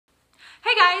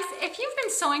Hey guys, if you've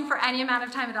been sewing for any amount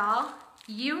of time at all,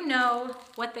 you know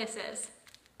what this is.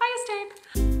 Bias tape.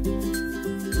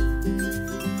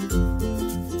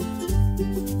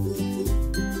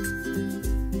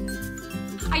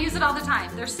 I use it all the time.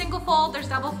 There's single fold, there's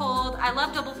double fold. I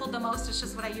love double fold the most, it's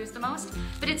just what I use the most,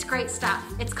 but it's great stuff.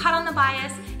 It's cut on the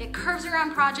bias, it curves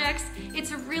around projects. It's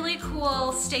a really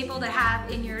cool staple to have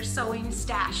in your sewing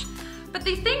stash. But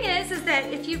the thing is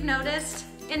that if you've noticed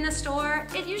in the store,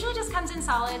 it usually just comes in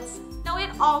solids. No, it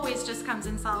always just comes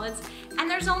in solids.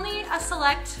 And there's only a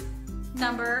select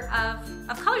number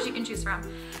of colors you can choose from.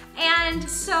 And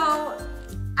so,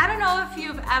 I don't know if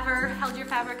you've ever held your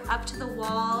fabric up to the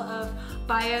wall of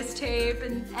bias tape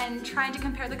and trying to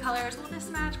compare the colors. Will this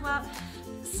match? Well,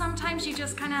 sometimes you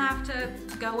just kind of have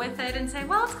to go with it and say,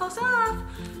 well, it's close enough.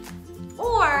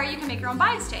 Or you can make your own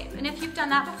bias tape. And if you've done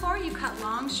that before, you cut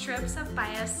long strips of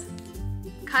bias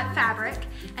cut fabric,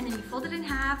 and then you fold it in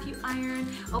half, you iron,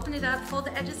 open it up, fold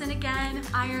the edges in again,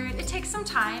 iron. It takes some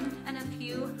time and a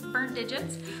few burnt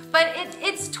digits, but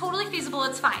it's totally feasible,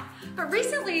 it's fine. But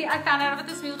recently I found out about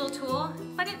this new little tool.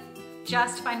 I didn't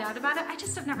just find out about it, I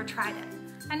just have never tried it.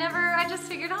 I just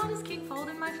figured, oh, I'll just keep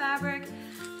folding my fabric.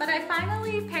 But I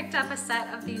finally picked up a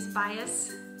set of these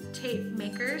bias tape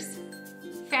makers.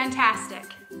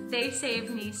 Fantastic. They saved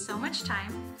me so much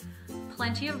time,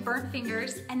 plenty of burnt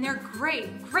fingers, and they're great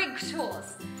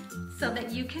tools so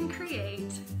that you can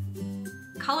create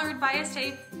colored bias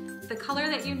tape, the color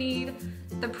that you need,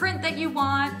 the print that you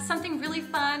want, something really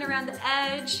fun around the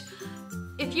edge.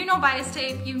 If you know bias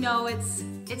tape, you know it's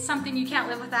something you can't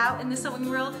live without in the sewing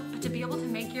world, but to be able to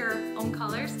make your own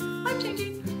colors,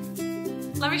 life-changing.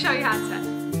 Let me show you how it's done.